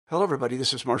Hello, everybody.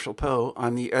 This is Marshall Poe.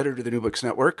 I'm the editor of the New Books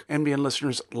Network. NBN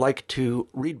listeners like to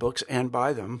read books and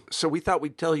buy them. So we thought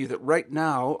we'd tell you that right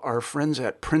now, our friends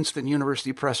at Princeton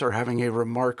University Press are having a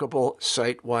remarkable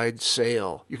site-wide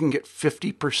sale. You can get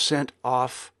 50%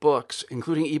 off books,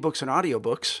 including ebooks and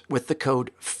audiobooks, with the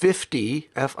code 50,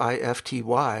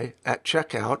 F-I-F-T-Y, at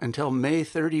checkout until May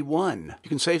 31. You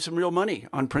can save some real money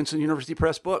on Princeton University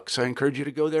Press books. I encourage you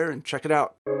to go there and check it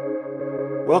out.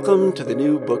 Welcome to the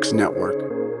New Books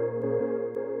Network.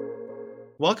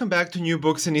 Welcome back to New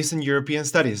Books in Eastern European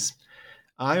Studies.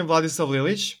 I am Vladislav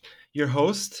Lilic, your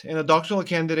host and a doctoral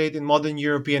candidate in modern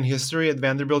European history at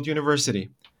Vanderbilt University.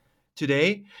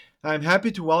 Today, I am happy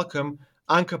to welcome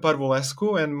Anca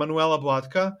Parvulescu and Manuela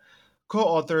Boatca,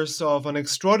 co-authors of an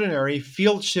extraordinary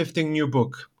field-shifting new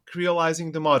book,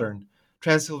 Creolizing the Modern,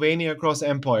 Transylvania Across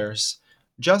Empires,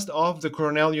 just off the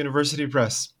Cornell University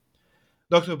Press.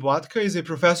 Dr. Boatca is a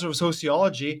professor of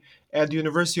sociology at the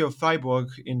University of Freiburg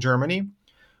in Germany,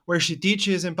 where she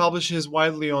teaches and publishes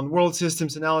widely on world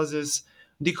systems analysis,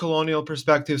 decolonial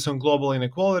perspectives on global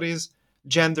inequalities,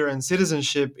 gender and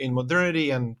citizenship in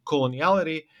modernity and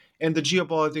coloniality, and the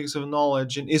geopolitics of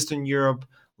knowledge in Eastern Europe,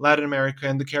 Latin America,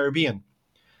 and the Caribbean.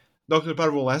 Dr.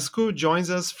 Parvulescu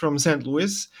joins us from St.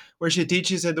 Louis, where she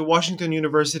teaches at the Washington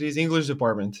University's English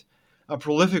department. A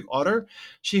prolific author,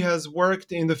 she has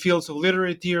worked in the fields of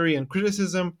literary theory and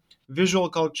criticism, visual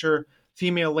culture,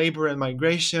 female labor and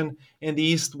migration, and the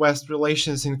East-West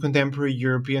relations in contemporary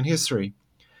European history.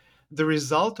 The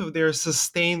result of their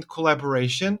sustained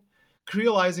collaboration,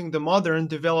 Creolizing the Modern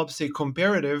develops a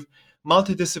comparative,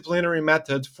 multidisciplinary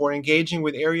method for engaging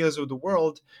with areas of the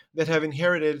world that have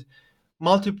inherited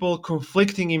multiple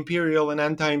conflicting imperial and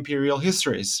anti-imperial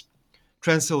histories.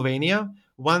 Transylvania,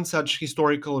 one such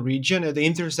historical region at the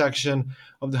intersection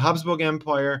of the Habsburg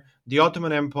Empire, the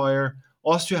Ottoman Empire,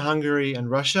 Austria-Hungary,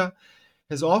 and Russia,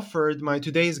 has offered my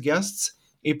today's guests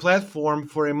a platform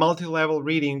for a multi-level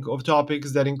reading of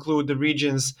topics that include the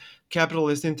region's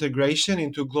capitalist integration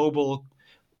into global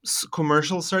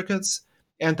commercial circuits,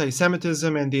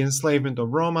 anti-Semitism and the enslavement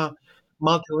of Roma,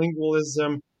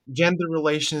 multilingualism, gender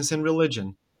relations, and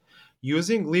religion.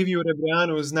 Using Livio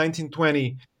Rebreanu's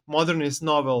 1920 modernist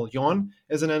novel Yon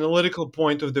as an analytical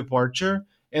point of departure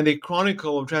and a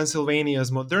chronicle of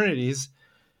Transylvania's modernities,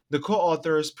 the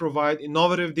co-authors provide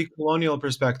innovative decolonial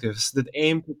perspectives that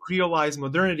aim to creolize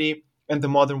modernity and the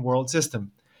modern world system.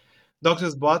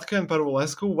 Drs. Boatca and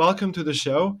Parvulescu, welcome to the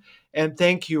show, and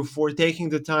thank you for taking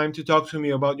the time to talk to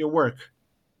me about your work.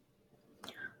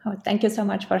 Oh, thank you so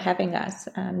much for having us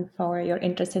and for your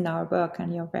interest in our book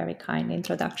and your very kind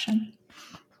introduction.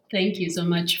 Thank you so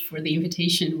much for the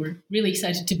invitation. We're really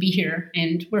excited to be here,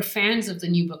 and we're fans of the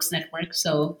New Books Network.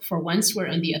 So for once, we're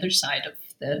on the other side of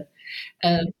the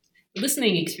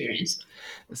listening experience.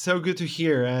 So good to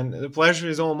hear, and the pleasure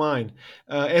is all mine.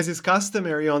 As is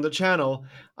customary on the channel,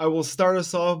 I will start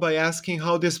us off by asking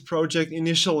how this project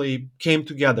initially came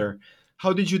together.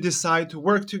 How did you decide to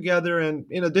work together? And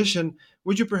in addition,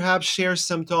 would you perhaps share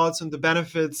some thoughts on the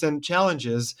benefits and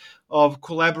challenges of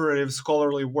collaborative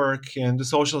scholarly work in the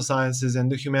social sciences and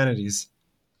the humanities?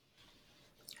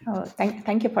 Oh,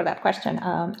 thank you for that question.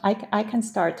 I can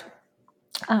start.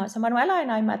 So Manuela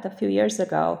and I met a few years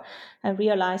ago and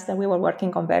realized that we were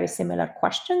working on very similar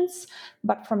questions,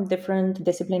 but from different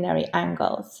disciplinary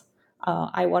angles.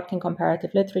 I work in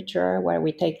comparative literature, where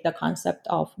we take the concept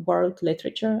of world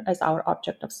literature as our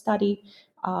object of study.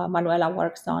 Manuela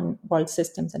works on world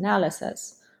systems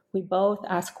analysis. We both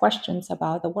ask questions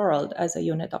about the world as a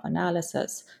unit of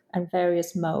analysis and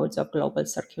various modes of global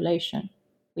circulation.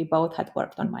 We both had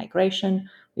worked on migration.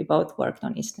 We both worked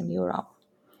on Eastern Europe.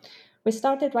 We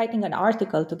started writing an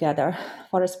article together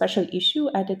for a special issue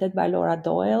edited by Laura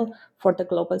Doyle for the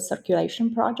Global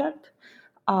Circulation Project.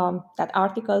 That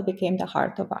article became the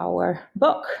heart of our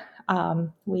book.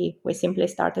 We simply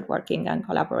started working and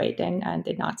collaborating and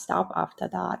did not stop after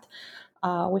that.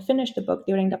 We finished the book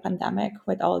during the pandemic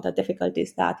with all the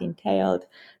difficulties that entailed,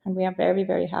 and we are very,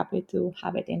 very happy to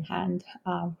have it in hand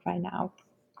right now.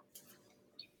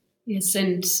 Yes,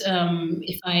 and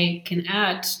if I can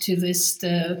add to this,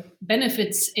 the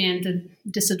benefits and the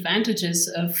disadvantages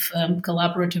of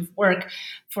collaborative work,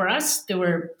 for us, there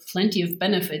were plenty of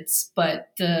benefits,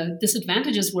 but the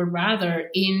disadvantages were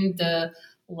rather in the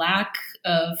lack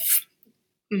of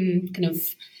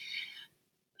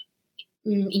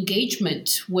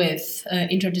engagement with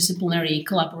interdisciplinary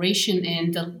collaboration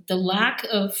and the lack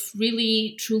of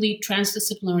really truly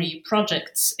transdisciplinary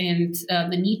projects and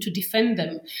the need to defend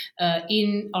them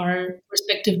in our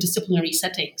respective disciplinary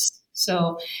settings.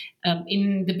 So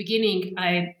in the beginning,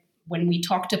 when we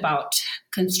talked about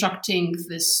constructing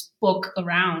this book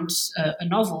around a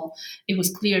novel, it was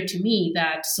clear to me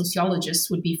that sociologists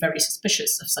would be very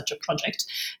suspicious of such a project,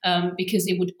 because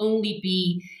it would only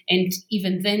be, and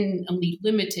even then only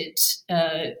limited,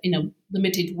 in a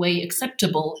limited way,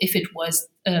 acceptable if it was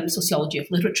sociology of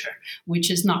literature, which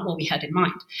is not what we had in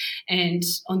mind. And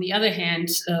on the other hand,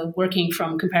 working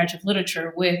from comparative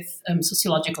literature with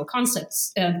sociological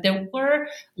concepts, there were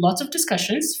lots of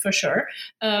discussions, for sure.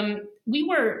 We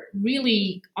were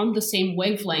really on the same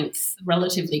wavelength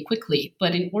relatively quickly,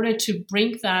 but in order to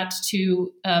bring that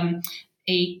to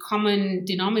a common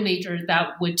denominator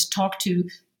that would talk to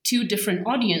two different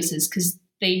audiences, because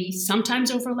they sometimes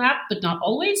overlap, but not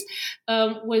always,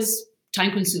 was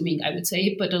time-consuming, I would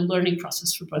say, but a learning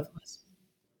process for both of us.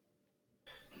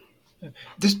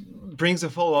 This brings a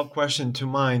follow-up question to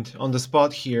mind on the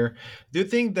spot here. Do you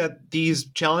think that these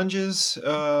challenges,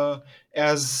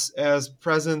 as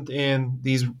present in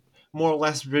these more or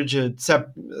less rigid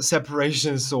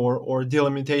separations or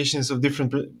delimitations of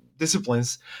different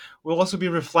disciplines, will also be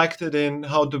reflected in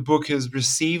how the book is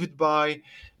received by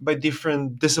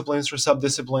different disciplines or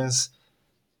subdisciplines?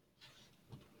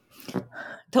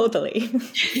 Totally.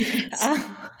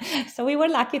 So we were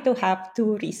lucky to have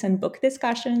 2 recent book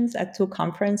discussions at 2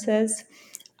 conferences.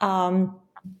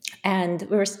 And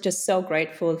we were just so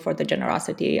grateful for the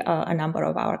generosity a number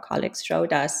of our colleagues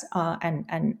showed us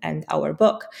and our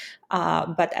book.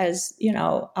 But as you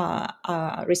know,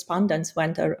 respondents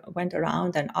went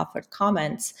around and offered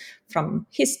comments from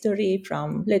history,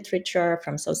 from literature,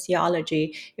 from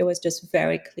sociology. It was just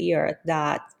very clear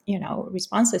that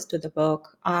responses to the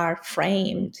book are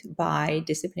framed by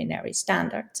disciplinary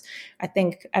standards. I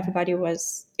think everybody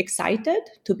was excited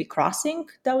to be crossing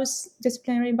those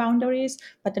disciplinary boundaries,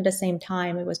 but at the same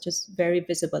time, it was just very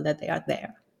visible that they are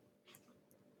there.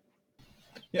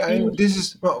 Yeah, and this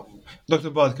is, Dr.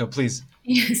 Bodka, please.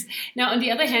 Yes. Now, on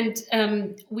the other hand,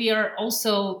 we are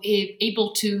also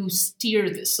able to steer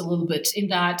this a little bit in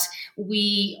that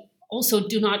we also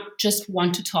do not just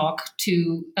want to talk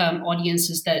to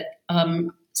audiences that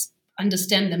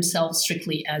understand themselves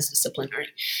strictly as disciplinary.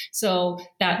 So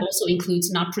that also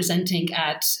includes not presenting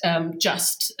at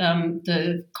just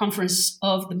the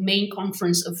main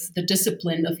conference of the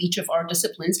discipline of each of our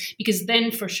disciplines, because then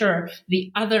for sure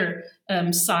the other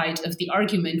side of the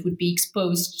argument would be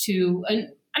exposed to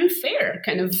an unfair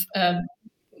kind of,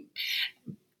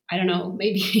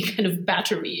 maybe kind of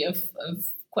battery of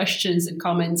questions and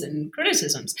comments and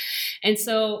criticisms. And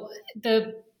so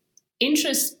the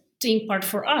interesting part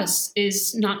for us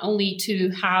is not only to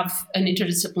have an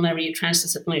interdisciplinary,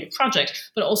 transdisciplinary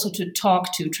project, but also to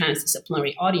talk to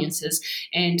transdisciplinary audiences.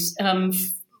 And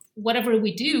whatever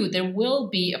we do, there will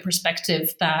be a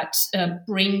perspective that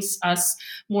brings us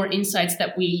more insights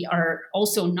that we are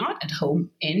also not at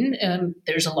home in.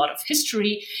 There's a lot of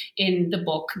history in the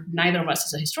book. Neither of us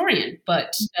is a historian,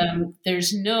 but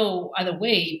there's no other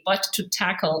way but to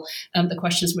tackle the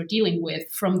questions we're dealing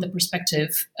with from the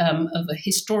perspective of a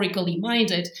historically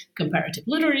minded comparative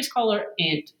literary scholar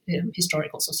and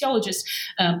historical sociologist.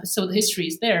 So the history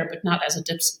is there, but not as a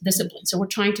discipline. So we're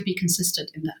trying to be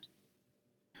consistent in that.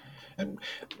 And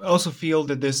I also feel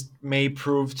that this may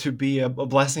prove to be a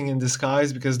blessing in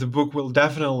disguise, because the book will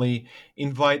definitely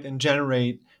invite and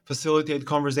facilitate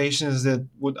conversations that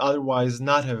would otherwise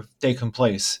not have taken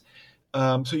place.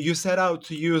 So you set out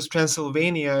to use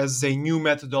Transylvania as a new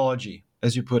methodology,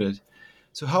 as you put it.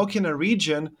 So how can a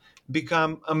region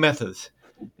become a method?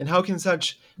 And how can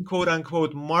such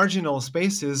quote-unquote marginal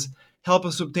spaces help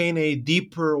us obtain a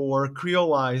deeper or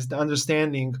creolized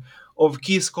understanding of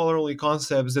key scholarly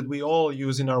concepts that we all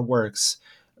use in our works,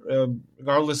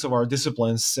 regardless of our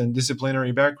disciplines and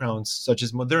disciplinary backgrounds, such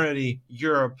as modernity,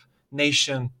 Europe,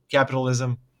 nation,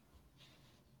 capitalism?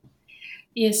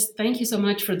 Yes, thank you so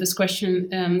much for this question.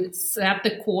 It's at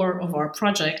the core of our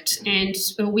project, and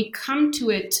we come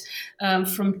to it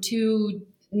from 2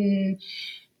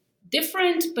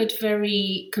 different but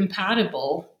very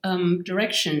compatible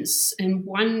directions. And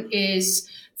one is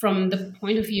from the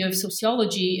point of view of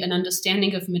sociology, an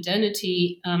understanding of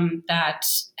modernity that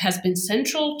has been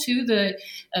central to the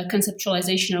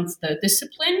conceptualization of the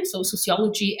discipline, so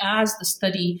sociology as the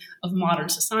study of modern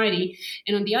society.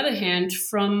 And on the other hand,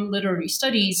 from literary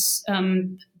studies,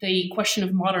 the question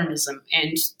of modernism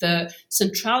and the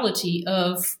centrality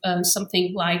of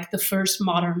something like the first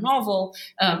modern novel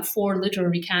for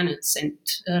literary canons. And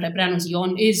Rebrano's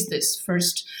Ion is this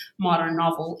first modern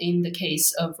novel in the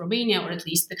case of Romania, or at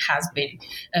least it has been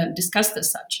discussed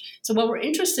as such. So what we're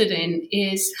interested in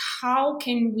is how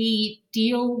can we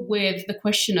deal with the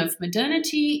question of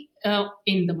modernity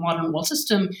in the modern world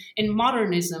system and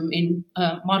modernism in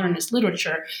modernist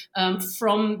literature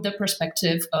from the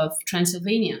perspective of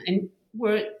Transylvania, and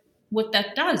what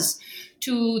that does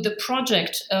to the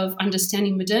project of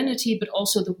understanding modernity, but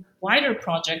also the wider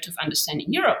project of understanding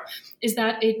Europe, is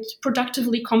that it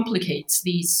productively complicates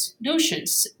these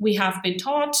notions. We have been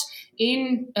taught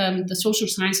in the social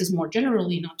sciences more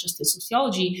generally, not just in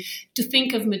sociology, to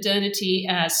think of modernity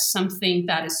as something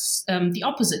that is the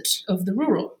opposite of the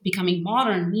rural. Becoming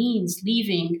modern means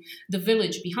leaving the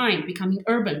village behind, becoming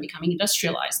urban, becoming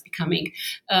industrialized, becoming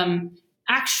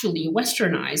actually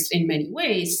westernized in many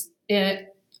ways,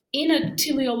 in a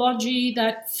teleology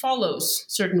that follows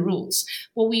certain rules.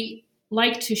 What we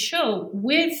like to show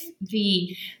with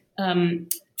the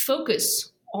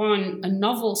focus on a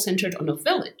novel centered on a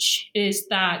village is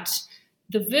that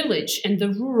the village and the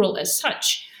rural as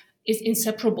such is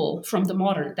inseparable from the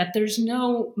modern, that there's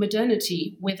no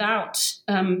modernity without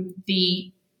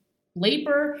the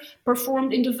labor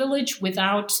performed in the village,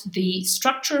 without the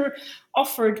structure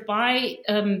offered by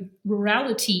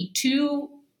rurality to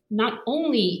not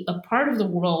only a part of the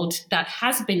world that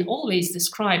has been always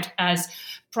described as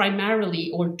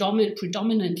primarily or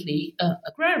predominantly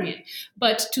agrarian,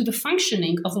 but to the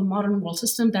functioning of a modern world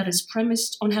system that is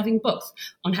premised on having both,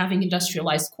 on having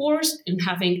industrialized cores and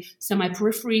having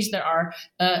semi-peripheries that are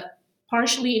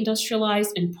partially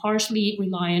industrialized and partially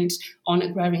reliant on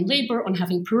agrarian labor, on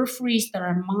having peripheries that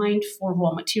are mined for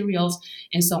raw materials,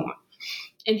 and so on.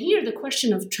 And here the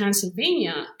question of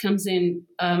Transylvania comes in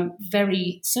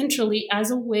very centrally as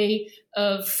a way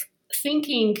of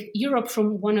thinking Europe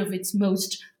from one of its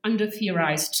most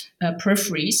under-theorized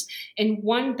peripheries, and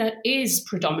one that is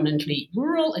predominantly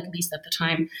rural, at least at the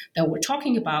time that we're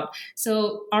talking about.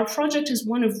 So our project is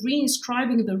one of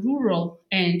reinscribing the rural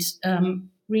and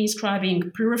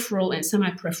reinscribing peripheral and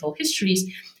semi-peripheral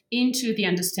histories into the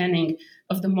understanding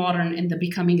of the modern and the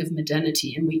becoming of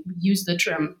modernity. And we use the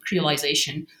term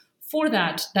creolization for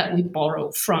that we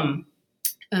borrow from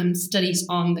studies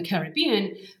on the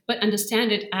Caribbean, but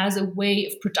understand it as a way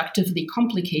of productively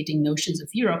complicating notions of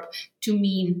Europe to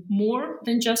mean more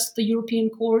than just the European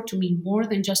core, to mean more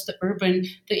than just the urban,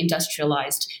 the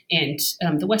industrialized, and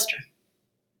the Western.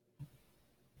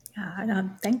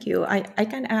 Thank you. I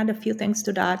can add a few things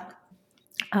to that.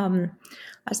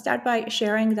 I'll start by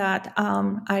sharing that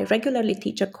I regularly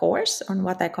teach a course on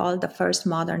what I call the first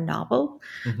modern novel,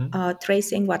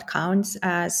 tracing what counts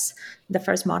as the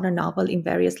first modern novel in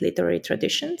various literary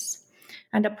traditions.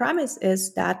 And the premise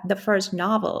is that the first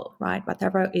novel, right,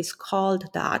 whatever is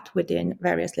called that within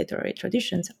various literary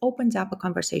traditions, opens up a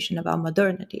conversation about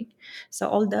modernity. So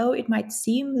although it might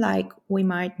seem like we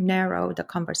might narrow the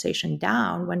conversation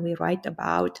down when we write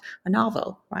about a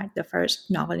novel, right, the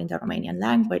first novel in the Romanian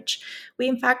language, we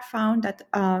in fact found that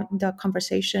the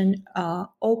conversation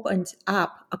opens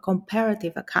up a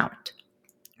comparative account,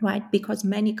 right, because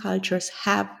many cultures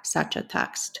have such a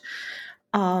text.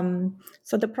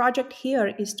 So the project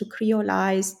here is to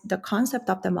creolize the concept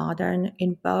of the modern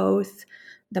in both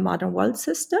the modern world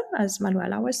system, as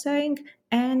Manuela was saying,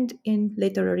 and in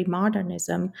literary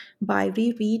modernism by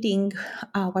rereading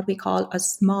what we call a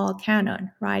small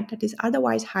canon, right, that is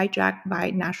otherwise hijacked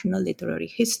by national literary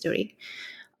history.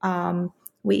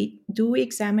 We do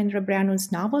examine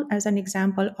Rebreanu's novel as an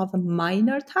example of a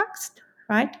minor text,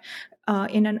 right,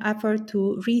 in an effort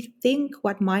to rethink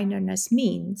what minorness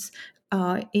means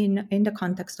in the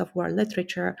context of world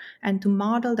literature, and to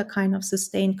model the kind of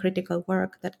sustained critical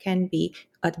work that can be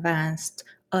advanced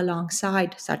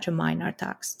alongside such a minor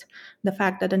text. The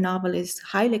fact that the novel is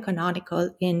highly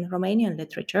canonical in Romanian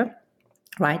literature,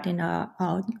 right, in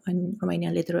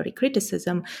Romanian literary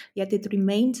criticism, yet it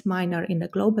remains minor in a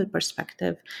global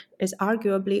perspective, is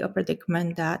arguably a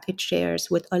predicament that it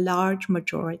shares with a large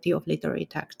majority of literary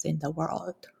texts in the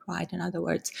world, right? In other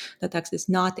words, the text is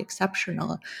not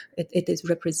exceptional. It is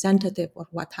representative of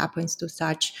what happens to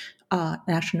such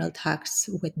national texts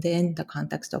within the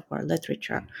context of world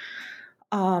literature.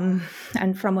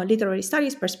 And from a literary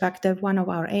studies perspective, one of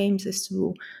our aims is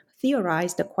to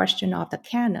theorize the question of the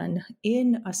canon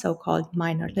in a so-called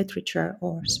minor literature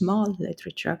or small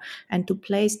literature, and to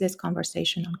place this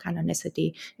conversation on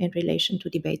canonicity in relation to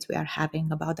debates we are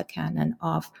having about the canon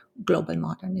of global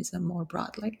modernism more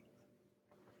broadly.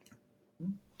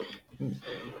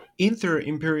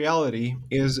 Inter-imperiality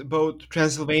is both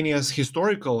Transylvania's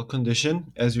historical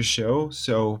condition, as you show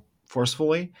so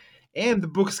forcefully, and the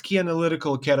book's key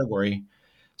analytical category.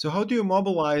 So, how do you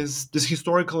mobilize this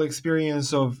historical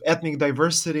experience of ethnic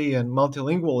diversity and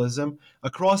multilingualism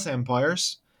across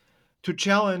empires to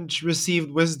challenge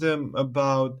received wisdom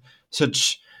about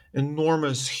such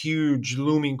enormous, huge,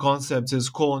 looming concepts as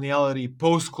coloniality,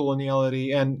 post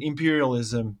coloniality, and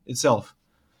imperialism itself?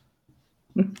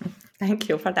 Thank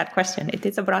you for that question. It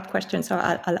is a broad question, so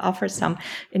I'll offer some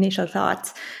initial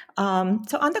thoughts.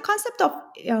 So, on the concept of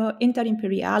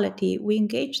interimperiality, we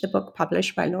engaged the book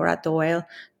published by Laura Doyle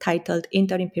titled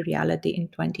Interimperiality in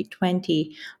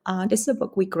 2020. This is a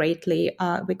book we greatly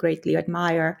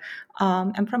admire.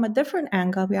 And from a different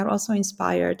angle, we are also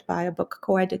inspired by a book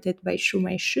co-edited by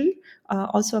Shumei Xu,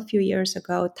 also a few years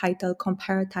ago, titled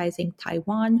Comparatizing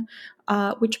Taiwan,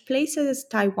 which places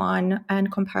Taiwan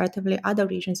and comparatively other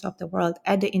regions of the world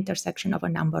at the intersection of a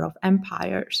number of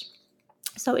empires.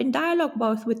 So in dialogue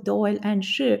both with Doyle and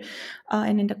Xu,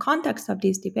 and in the context of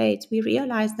these debates, we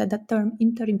realized that the term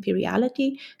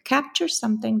interimperiality captures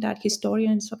something that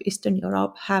historians of Eastern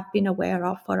Europe have been aware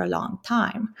of for a long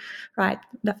time, right?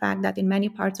 The fact that in many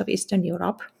parts of Eastern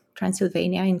Europe,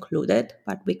 Transylvania included,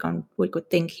 but we could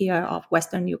think here of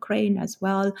Western Ukraine as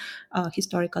well,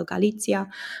 historical Galicia.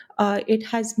 It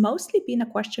has mostly been a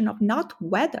question of not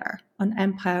whether an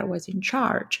empire was in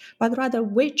charge, but rather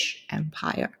which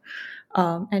empire.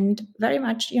 And very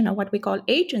much, what we call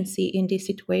agency in these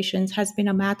situations has been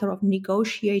a matter of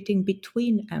negotiating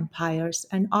between empires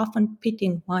and often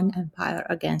pitting one empire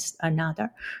against another,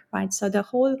 right? So the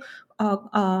whole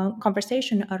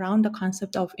conversation around the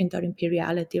concept of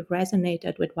interimperiality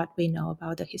resonated with what we know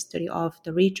about the history of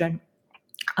the region.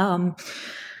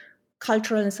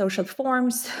 Cultural and social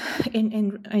forms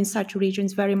in such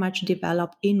regions very much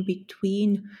develop in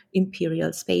between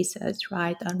imperial spaces,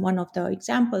 right? And one of the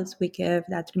examples we give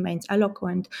that remains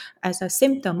eloquent as a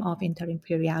symptom of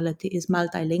interimperiality is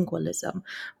multilingualism.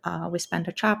 We spent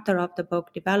a chapter of the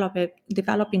book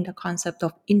developing the concept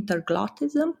of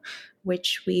interglottism,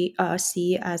 which we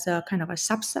see as a kind of a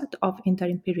subset of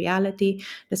interimperiality,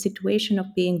 the situation of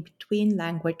being between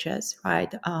languages,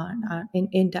 right,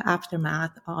 in the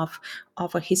aftermath of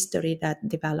a history that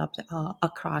developed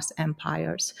across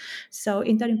empires. So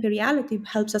interimperiality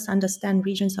helps us understand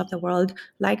regions of the world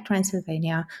like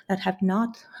Transylvania that have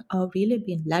not really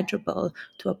been legible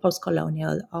to a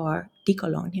post-colonial or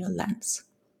decolonial lens.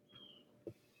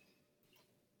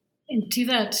 And to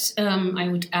that, I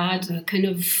would add a kind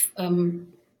of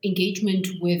engagement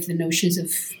with the notions of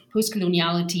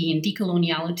post-coloniality and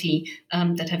decoloniality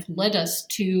that have led us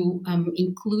to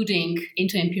including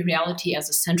interimperiality as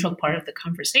a central part of the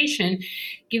conversation,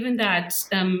 given that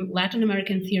Latin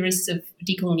American theorists of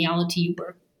decoloniality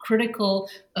were critical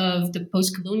of the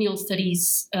post-colonial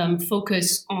studies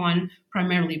focus on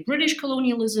primarily British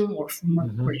colonialism or former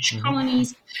British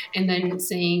colonies, and then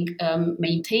saying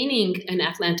maintaining an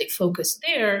Atlantic focus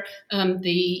there,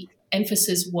 the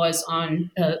emphasis was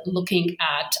on looking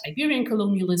at Iberian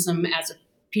colonialism as a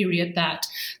period that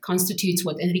constitutes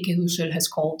what Enrique Husserl has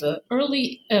called the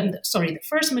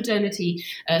first modernity.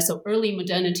 So early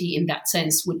modernity in that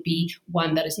sense would be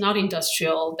one that is not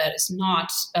industrial, that is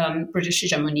not British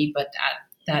hegemony, but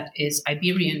that is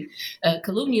Iberian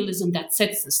colonialism that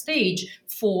sets the stage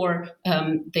for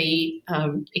the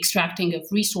extracting of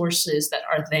resources that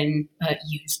are then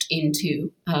used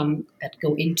that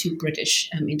go into British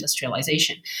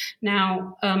industrialization.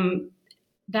 Now,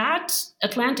 that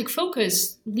Atlantic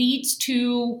focus leads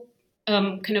to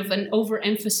kind of an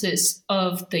overemphasis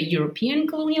of the European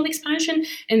colonial expansion.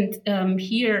 And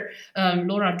here,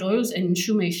 Laura Doyle's and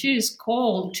Shumei Xu's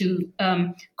call to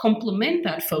complement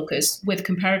that focus with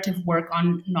comparative work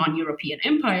on non-European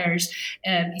empires,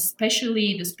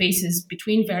 especially the spaces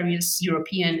between various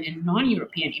European and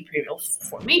non-European imperial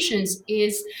formations,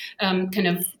 is kind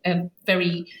of a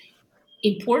very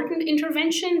important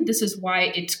intervention. This is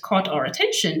why it caught our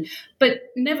attention. But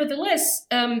nevertheless,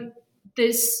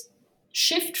 this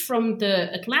shift from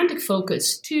the Atlantic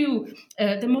focus to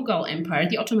the Mughal Empire,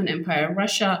 the Ottoman Empire,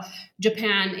 Russia,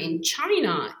 Japan, and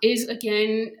China is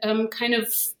again kind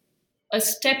of a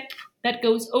step that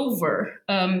goes over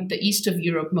the east of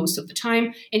Europe most of the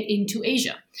time and into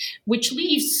Asia, which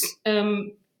leaves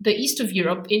the east of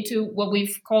Europe into what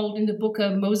we've called in the book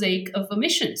a mosaic of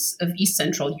omissions of East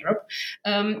Central Europe,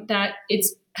 that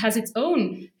has its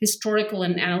own historical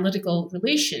and analytical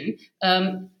relation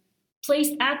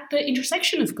placed at the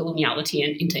intersection of coloniality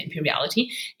and interimperiality.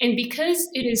 And because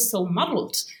it is so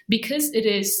muddled, because it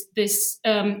is this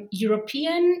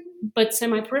European but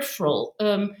semi-peripheral,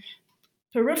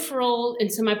 peripheral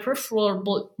and semi-peripheral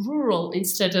but rural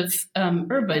instead of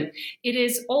urban, it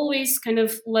is always kind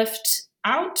of left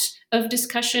out of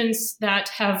discussions that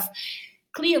have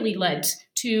clearly led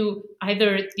to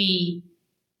either the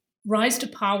rise to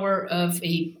power of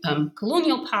a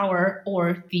colonial power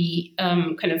or the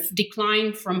kind of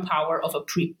decline from power of a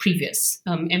previous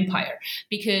empire,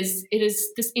 because it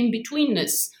is this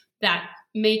in-betweenness that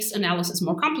makes analysis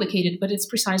more complicated, but it's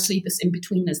precisely this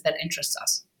in-betweenness that interests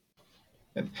us.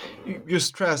 You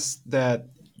stress that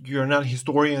you're not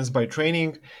historians by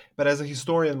training, but as a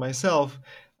historian myself,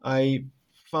 I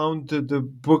found the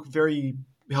book very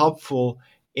helpful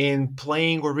in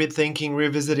playing or rethinking,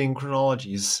 revisiting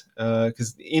chronologies,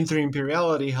 because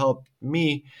inter-imperiality helped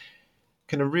me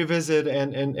kind of revisit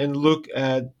and look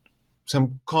at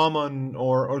some common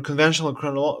or conventional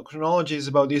chronologies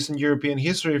about Eastern European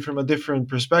history from a different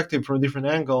perspective, from a different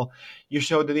angle. You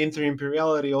showed that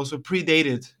inter-imperiality also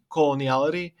predated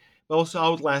coloniality, but also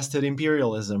outlasted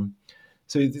imperialism.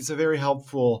 So it's a very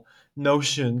helpful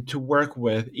notion to work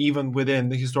with, even within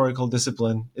the historical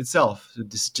discipline itself. So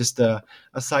this is just a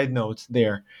side note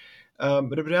there.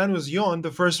 Răbreanu's Ion,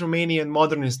 the first Romanian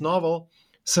modernist novel,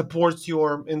 supports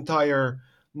your entire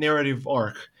narrative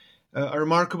arc. A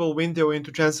remarkable window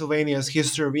into Transylvania's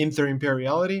history of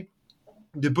inter-imperiality.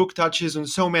 The book touches on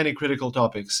so many critical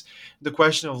topics: the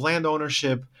question of land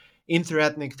ownership,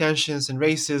 inter-ethnic tensions and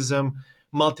racism,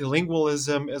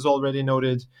 multilingualism, as already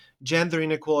noted, gender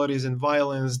inequalities and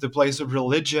violence, the place of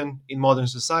religion in modern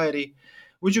society.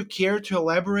 Would you care to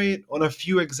elaborate on a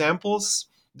few examples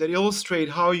that illustrate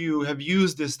how you have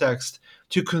used this text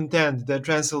to contend that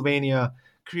Transylvania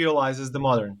creolizes the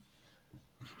modern?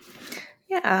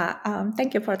 Yeah,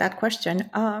 thank you for that question.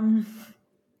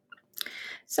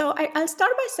 So I'll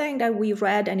start by saying that we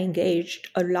read and engaged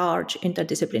a large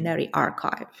interdisciplinary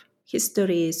archive: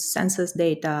 histories, census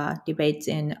data, debates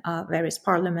in various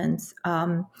parliaments.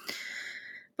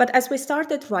 But as we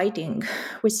started writing,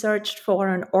 we searched for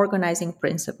an organizing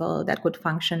principle that could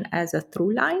function as a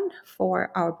through line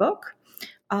for our book,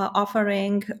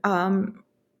 offering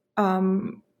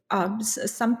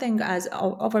something as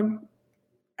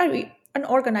an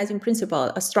organizing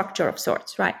principle, a structure of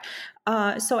sorts, right?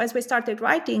 So as we started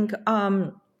writing,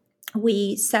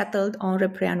 we settled on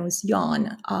Răbreanu's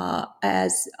Ion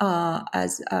as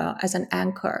an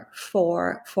anchor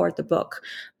for the book,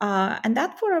 and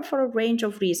that for a range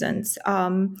of reasons.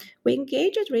 We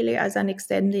engage it really as an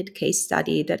extended case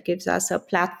study that gives us a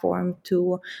platform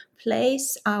to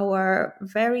place our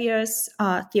various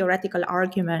theoretical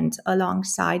arguments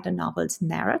alongside the novel's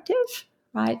narrative.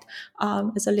 Right.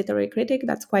 As a literary critic,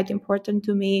 that's quite important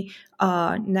to me.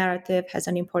 Narrative has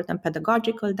an important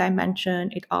pedagogical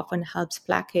dimension. It often helps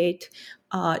placate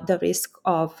the risk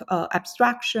of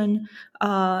abstraction,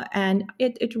 and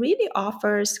it really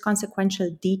offers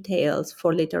consequential details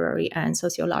for literary and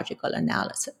sociological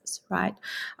analysis. Right.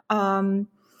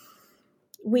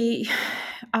 We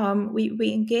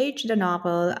engage the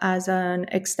novel as an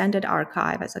extended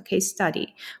archive, as a case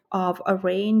study of a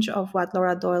range of what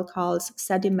Laura Doyle calls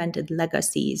sedimented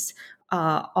legacies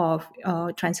of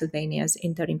Transylvania's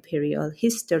inter-imperial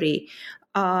history,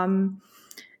 and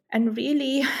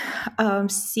really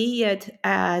see it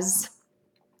as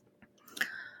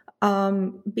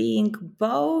being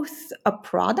both a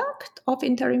product of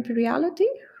inter-imperiality,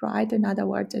 right? In other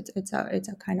words, it's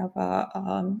a kind of a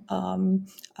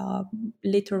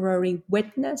literary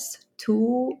witness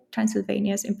to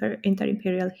Transylvania's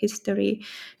inter-imperial history,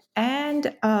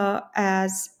 and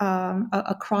as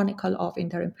a chronicle of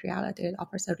inter-imperiality. It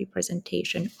offers a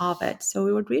representation of it. So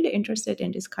we were really interested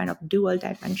in this kind of dual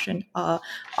dimension of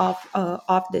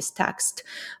this text.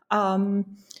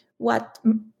 What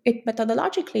it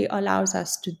methodologically allows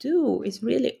us to do is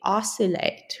really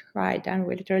oscillate, right? And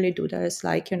we literally do this,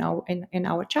 like, in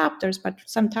our chapters, but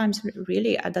sometimes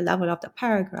really at the level of the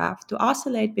paragraph, to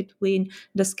oscillate between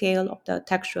the scale of the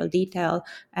textual detail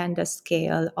and the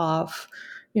scale of,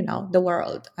 the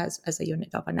world as a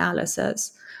unit of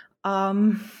analysis.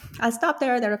 I'll stop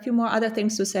there. There are a few more other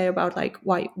things to say about, like,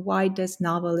 why this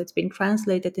novel. It's been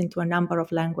translated into a number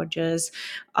of languages.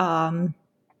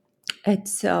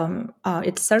 It's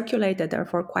circulated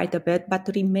therefore quite a bit, but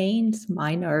remains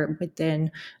minor within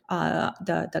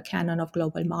the canon of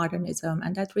global modernism,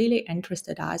 and that really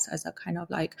interested us as a kind of,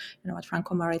 like, what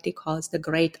Franco Moretti calls the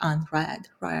great unread.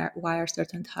 Why are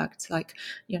certain texts, like,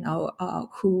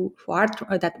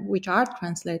 which are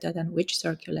translated and which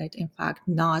circulate, in fact,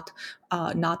 not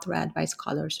read by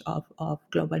scholars of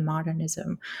global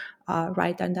modernism,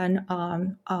 right? And then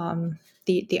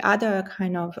the other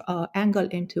kind of angle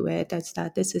into it is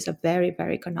that this is a very,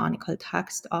 very canonical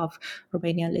text of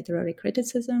Romanian literary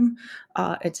criticism.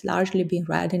 It's it's largely being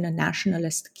read in a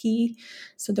nationalist key.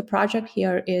 So the project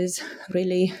here is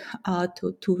really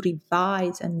to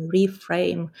revise and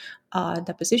reframe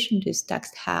the position this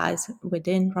text has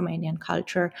within Romanian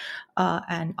culture,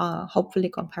 and hopefully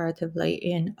comparatively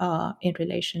in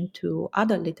relation to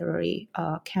other literary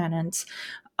canons,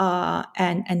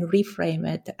 and reframe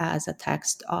it as a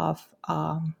text of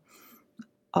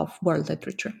world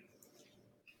literature.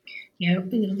 Yeah,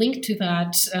 linked to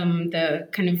that, the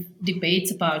kind of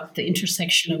debates about the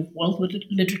intersection of world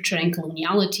literature and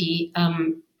coloniality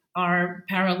are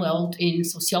paralleled in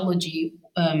sociology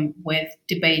with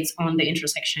debates on the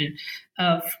intersection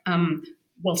of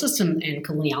world system and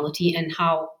coloniality, and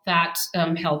how that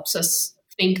helps us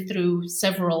think through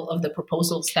several of the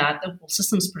proposals that the world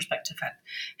systems perspective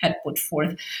had put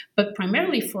forth. But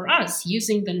primarily for us,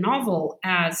 using the novel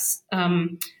as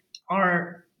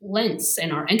our lens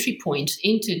and our entry point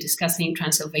into discussing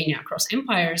Transylvania across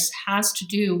empires has to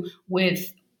do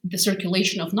with the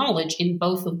circulation of knowledge in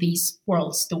both of these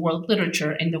worlds, the world literature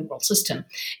and the world system.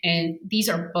 And these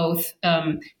are both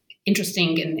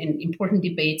interesting and important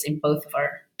debates in both of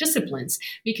our disciplines,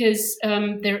 because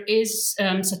there is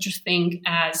such a thing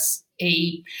as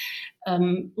a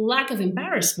lack of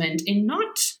embarrassment in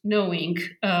not knowing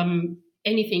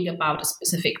anything about a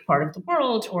specific part of the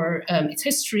world or its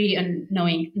history, and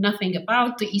knowing nothing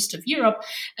about the East of Europe.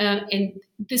 And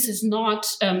this is not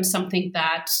something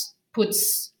that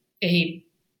puts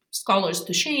scholars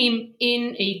to shame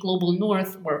in a global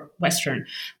North or Western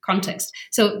context.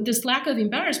 So this lack of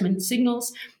embarrassment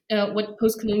signals what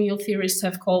post-colonial theorists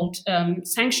have called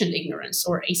sanctioned ignorance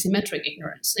or asymmetric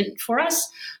ignorance. And for us,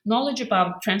 knowledge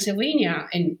about Transylvania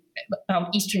and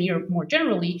about Eastern Europe more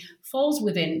generally falls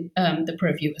within the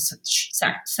purview of such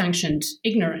sanctioned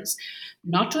ignorance.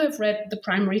 Not to have read the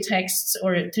primary texts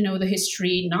or to know the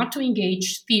history, not to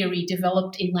engage theory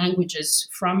developed in languages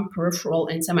from peripheral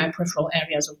and semi-peripheral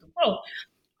areas of the world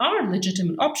are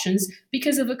legitimate options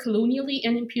because of a colonially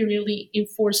and imperially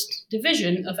enforced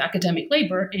division of academic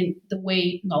labor and the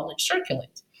way knowledge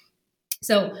circulates.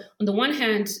 So on the one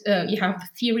hand, you have the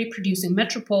theory-producing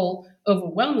metropole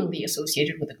overwhelmingly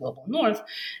associated with the global North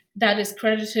that is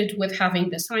credited with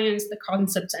having the science, the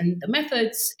concepts, and the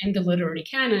methods, and the literary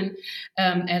canon,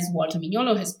 as Walter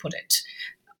Mignolo has put it.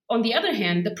 On the other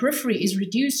hand, the periphery is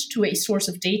reduced to a source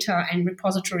of data and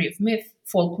repository of myth,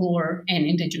 folklore, and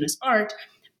indigenous art,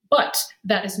 but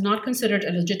that is not considered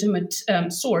a legitimate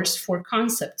source for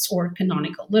concepts or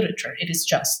canonical literature. It is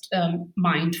just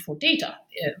mined for data,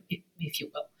 if you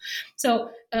will. So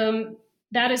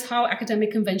that is how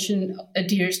academic convention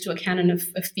adheres to a canon of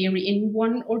theory in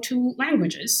one or two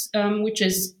languages, which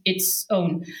is its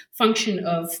own function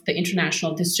of the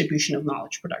international distribution of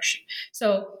knowledge production.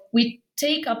 So we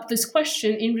take up this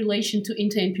question in relation to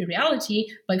inter-imperiality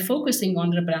by focusing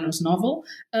on Răbreanu's novel,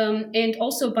 and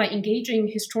also by engaging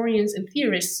historians and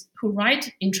theorists who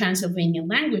write in Transylvanian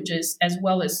languages as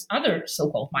well as other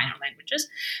so-called minor languages.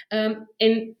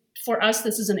 And for us,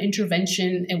 this is an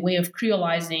intervention, a way of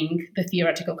creolizing the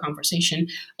theoretical conversation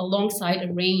alongside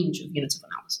a range of units of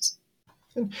analysis.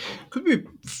 Could we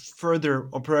further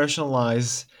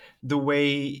operationalize the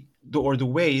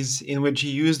ways in which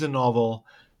you use the novel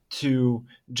to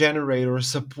generate or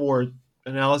support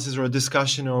analysis or a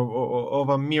discussion of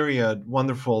a myriad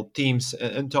wonderful themes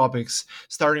and topics,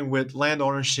 starting with land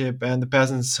ownership and the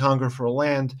peasants' hunger for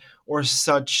land, or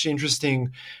such interesting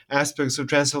aspects of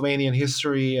Transylvanian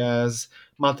history as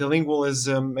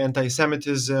multilingualism,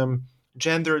 anti-Semitism,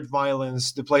 gendered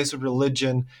violence, the place of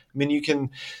religion. I mean, you can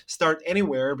start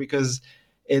anywhere because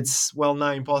it's well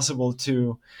nigh impossible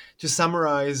to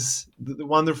summarize the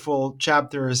wonderful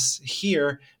chapters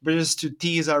here, but just to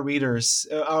tease our readers,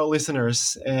 our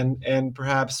listeners, and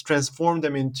perhaps transform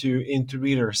them into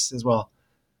readers as well.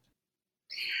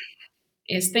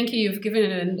 Yes, thank you. You've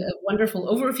given a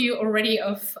wonderful overview already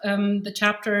of the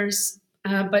chapters.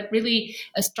 But really,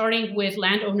 starting with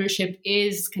land ownership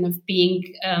is kind of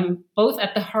being both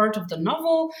at the heart of the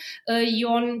novel,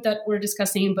 Ion, that we're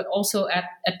discussing, but also at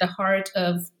the heart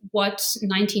of what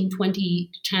 1920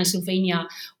 Transylvania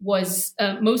was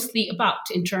mostly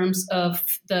about in terms of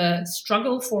the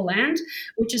struggle for land,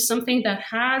 which is something that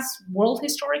has world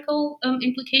historical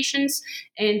implications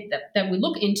and that we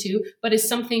look into, but is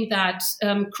something that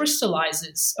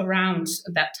crystallizes around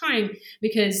that time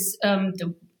because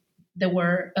there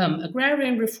were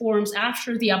agrarian reforms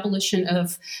after the abolition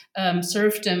of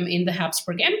serfdom in the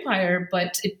Habsburg Empire,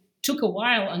 but it took a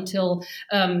while until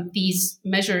these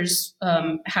measures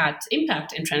had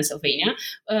impact in Transylvania.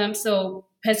 So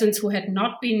peasants who had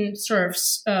not been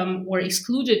serfs were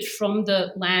excluded from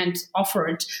the land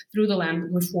offered through the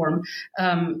land reform.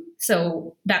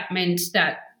 So that meant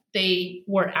that they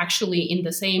were actually in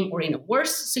the same or in a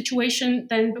worse situation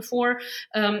than before.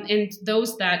 And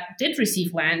those that did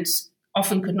receive land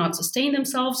often could not sustain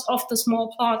themselves off the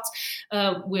small plots,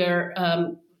 were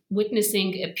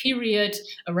witnessing a period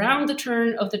around the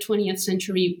turn of the 20th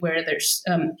century where there's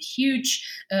huge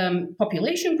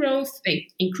population growth,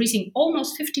 increasing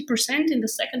almost 50% in the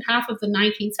second half of the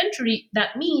 19th century.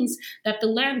 That means that the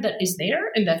land that is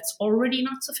there and that's already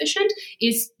not sufficient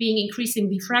is being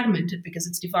increasingly fragmented because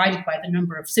it's divided by the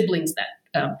number of siblings that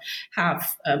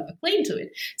have a claim to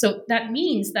it. So that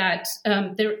means that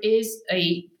there is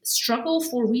a struggle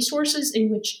for resources in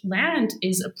which land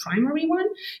is a primary one,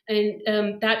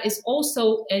 and that is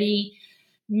also a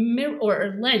mirror or a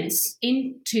lens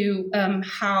into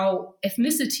how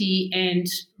ethnicity and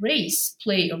race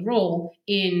play a role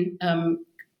in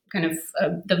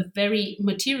the very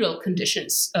material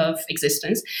conditions of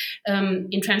existence.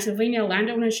 In Transylvania,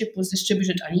 land ownership was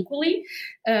distributed unequally.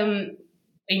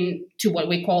 Into what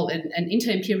we call an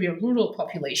inter-imperial rural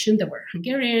population. There were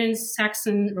Hungarians,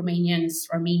 Saxon, Romanians,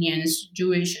 Armenians,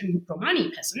 Jewish, and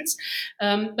Romani peasants.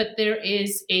 But there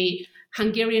is a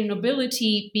Hungarian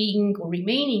nobility being or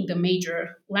remaining the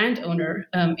major landowner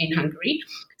in Hungary.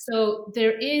 So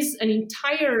there is an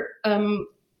entire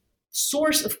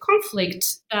source of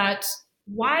conflict that,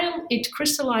 while it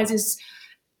crystallizes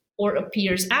or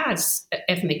appears as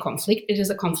ethnic conflict, it is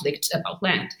a conflict about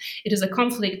land. It is a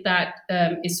conflict that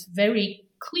is very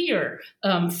clear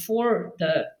for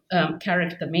the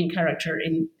main character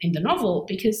in the novel,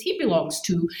 because he belongs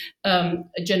to a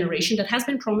generation that has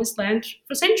been promised land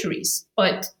for centuries.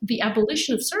 But the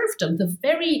abolition of serfdom, the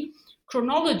very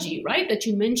chronology, right, that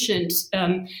you mentioned,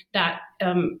 that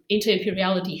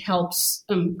inter-imperiality helps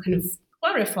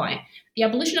clarify. The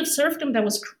abolition of serfdom that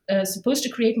was supposed to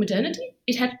create modernity,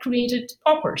 it had created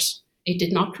paupers. It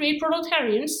did not create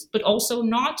proletarians, but also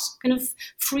not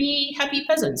free, happy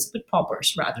peasants, but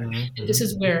paupers rather. Mm-hmm. And this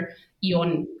is where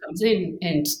Ion comes in,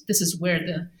 and this is where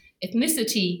the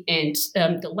ethnicity and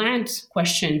the land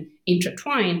question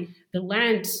intertwine, the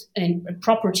land and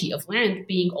property of land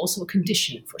being also a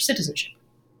condition for citizenship.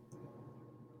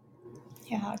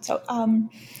 Yeah, so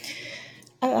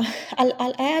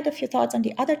I'll add a few thoughts on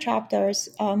the other chapters,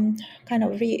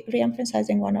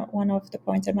 re-emphasizing one of the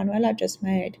points that Manuela just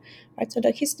made. Right, so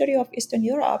the history of Eastern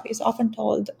Europe is often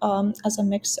told as a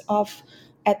mix of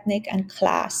ethnic and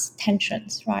class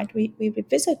tensions. Right, we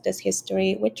revisit this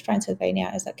history with Transylvania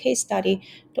as a case study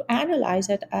to analyze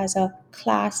it as a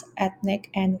class, ethnic,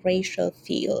 and racial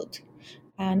field.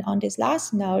 And on this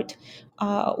last note,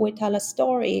 we tell a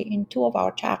story in two of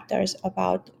our chapters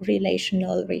about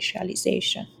relational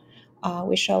racialization.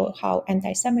 We show how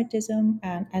anti-Semitism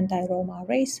and anti-Roma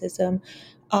racism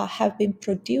have been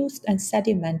produced and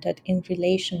sedimented in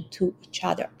relation to each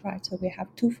other, right? So we have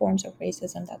two forms of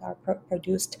racism that are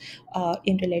produced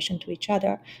in relation to each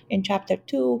other. In chapter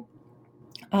 2,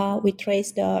 we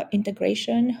trace the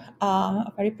integration,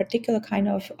 a very particular kind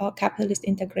of capitalist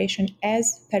integration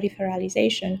as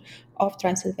peripheralization of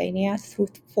Transylvania through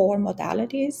 4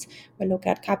 modalities. We look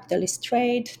at capitalist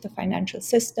trade, the financial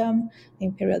system, the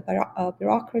imperial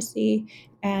bureaucracy,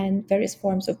 and various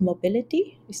forms of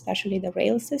mobility, especially the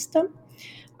rail system.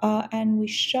 And we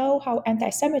show how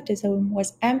anti-Semitism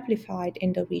was amplified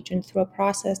in the region through a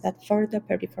process that further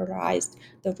peripherized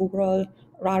the rural,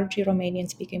 largely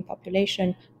Romanian-speaking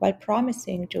population while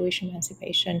promising Jewish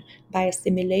emancipation by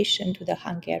assimilation to the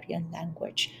Hungarian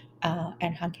language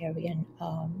and Hungarian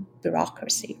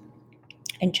bureaucracy.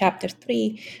 In chapter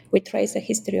 3, we trace the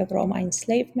history of Roma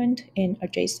enslavement in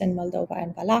adjacent Moldova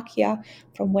and Wallachia,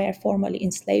 from where formerly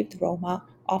enslaved Roma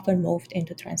often moved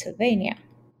into Transylvania.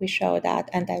 We show that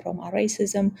anti-Roma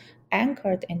racism,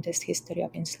 anchored in this history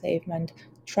of enslavement,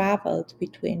 traveled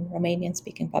between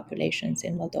Romanian-speaking populations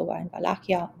in Moldova and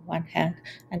Wallachia on one hand,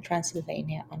 and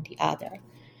Transylvania on the other.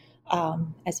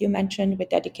 As you mentioned, we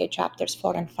dedicate chapters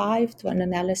 4 and 5 to an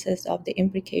analysis of the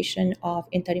imbrication of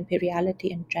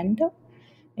inter-imperiality and gender.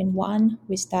 In one,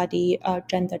 we study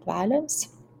gendered violence.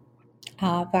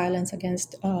 Violence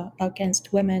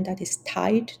against women that is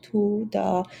tied to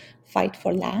the fight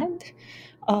for land.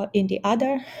 In the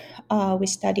other, we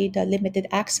study the limited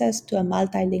access to a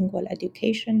multilingual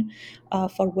education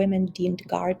for women deemed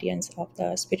guardians of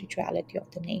the spirituality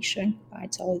of the nation.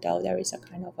 Right? So although there is a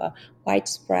kind of a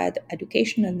widespread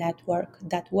educational network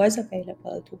that was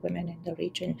available to women in the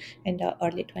region in the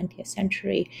early 20th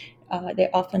century, they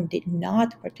often did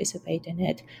not participate in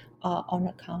it on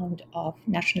account of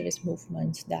nationalist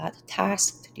movements that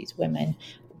tasked these women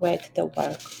with the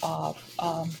work of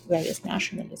various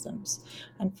nationalisms.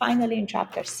 And finally, in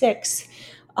chapter 6,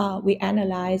 we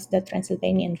analyze the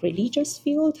Transylvanian religious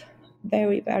field,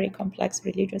 very, very complex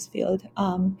religious field.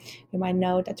 You might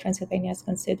know that Transylvania is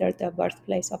considered the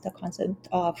birthplace of the concept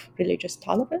of religious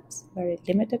tolerance, very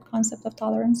limited concept of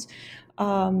tolerance.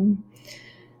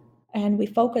 And we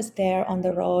focus there on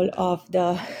the role of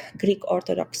the Greek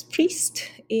Orthodox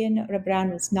priest in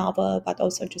Rebreanu's novel, but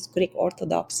also just Greek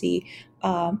Orthodoxy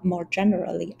more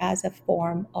generally as a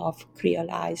form of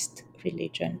creolized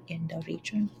religion in the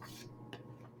region.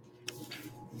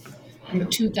 And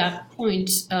to that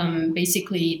point,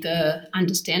 basically the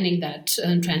understanding that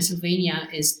Transylvania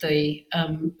is a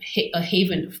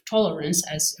haven of tolerance,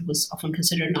 as it was often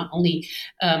considered not only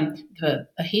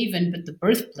a haven, but the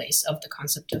birthplace of the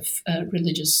concept of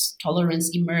religious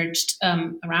tolerance, emerged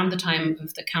around the time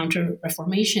of the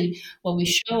Counter-Reformation. What we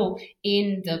show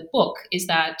in the book is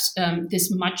that this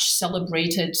much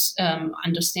celebrated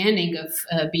understanding of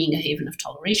being a haven of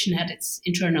toleration had its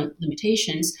internal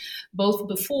limitations, both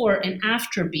before and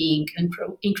after being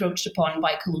encroached upon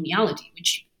by coloniality,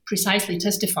 which precisely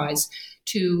testifies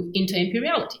to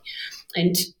inter-imperiality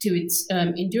and to its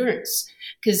endurance.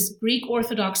 Because Greek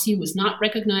Orthodoxy was not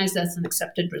recognized as an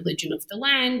accepted religion of the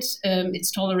land.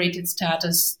 Its tolerated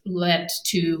status led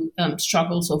to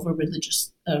struggles over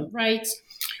religious rights.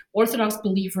 Orthodox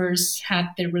believers had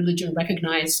their religion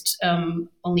recognized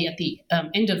only at the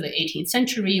end of the 18th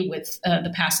century with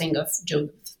the passing of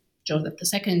Joseph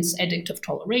II's Edict of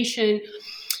Toleration.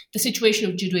 The situation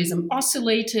of Judaism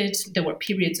oscillated. There were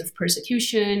periods of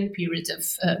persecution, periods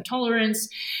of tolerance,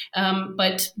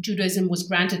 but Judaism was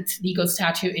granted legal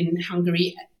status in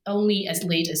Hungary only as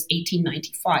late as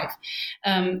 1895.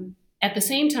 At the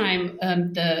same time,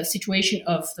 the situation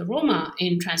of the Roma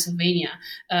in Transylvania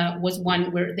was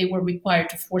one where they were required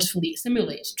to forcefully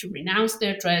assimilate, to renounce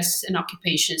their dress and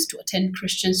occupations, to attend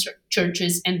Christian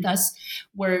churches, and thus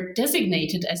were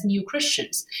designated as new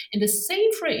Christians. And the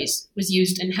same phrase was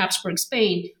used in Habsburg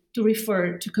Spain to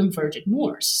refer to converted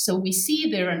Moors. So we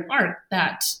see there an arc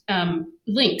that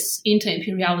links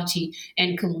inter-imperiality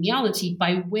and coloniality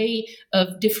by way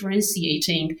of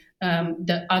differentiating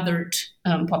the othered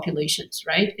populations,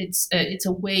 right? It's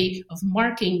a way of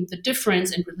marking the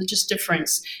difference, and religious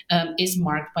difference is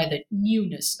marked by the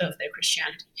newness of their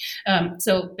Christianity.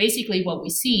 So basically what we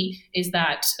see is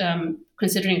that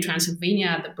considering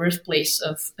Transylvania the birthplace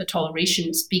of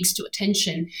toleration speaks to a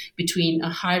tension between a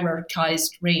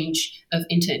hierarchized range of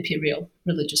inter-imperial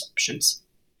religious options.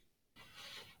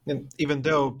 And even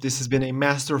though this has been a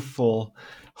masterful,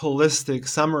 holistic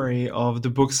summary of the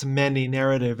book's many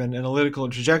narrative and analytical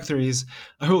trajectories,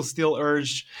 I will still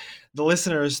urge the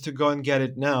listeners to go and get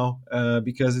it now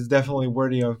because it's definitely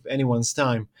worthy of anyone's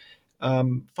time.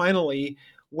 Finally,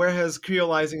 where has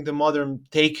Creolizing the Modern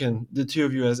taken the two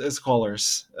of you as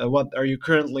scholars? What are you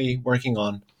currently working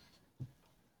on?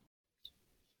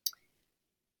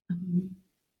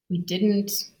 We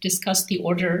didn't discuss the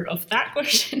order of that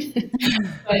question,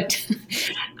 but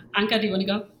Anka, do you want to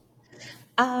go?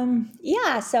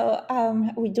 So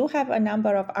we do have a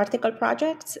number of article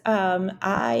projects. I'm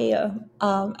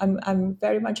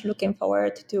very much looking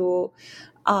forward to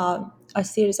a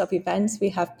series of events we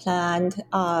have planned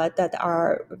that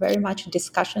are very much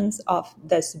discussions of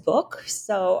this book.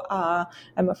 So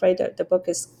I'm afraid that the book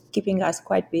is keeping us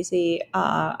quite busy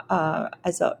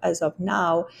as of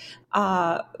now.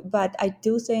 But I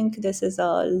do think this is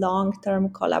a long-term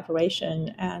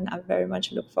collaboration, and I very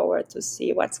much look forward to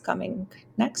see what's coming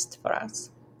next for us.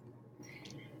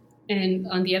 And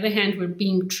on the other hand, we're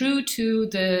being true to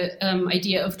the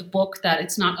idea of the book that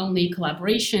it's not only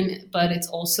collaboration, but it's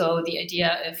also the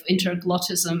idea of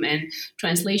interglottism and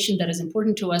translation that is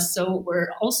important to us. So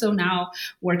we're also now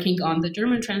working on the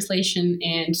German translation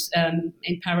and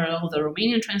in parallel, the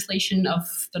Romanian translation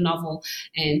of the novel.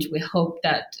 And we hope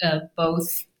that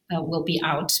both will be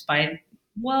out by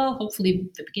hopefully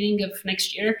the beginning of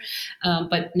next year,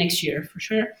 but next year for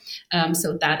sure.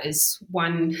 So that is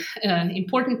one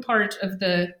important part of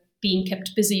the being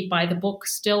kept busy by the book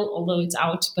still, although it's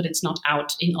out, but it's not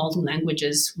out in all the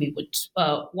languages we would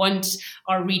want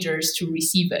our readers to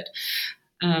receive it.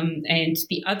 And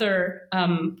the other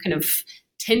kind of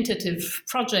tentative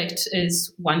project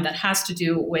is one that has to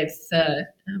do with the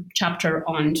chapter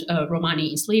on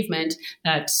Romani enslavement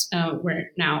that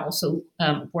we're now also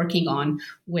working on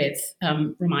with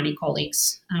Romani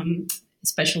colleagues,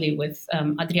 especially with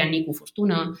Adrian Nicu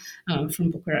Furtună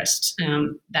from Bucharest.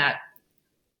 That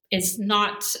is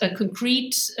not a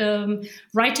concrete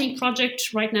writing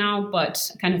project right now, but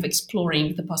kind of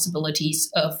exploring the possibilities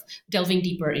of delving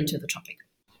deeper into the topic.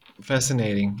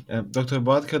 fascinating. Dr.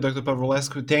 Botka, Dr.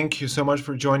 Pavlulescu, thank you so much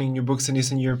for joining New Books in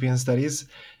Eastern European Studies.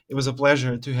 It was a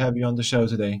pleasure to have you on the show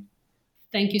today.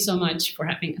 Thank you so much for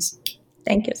having us.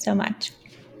 Thank you so much.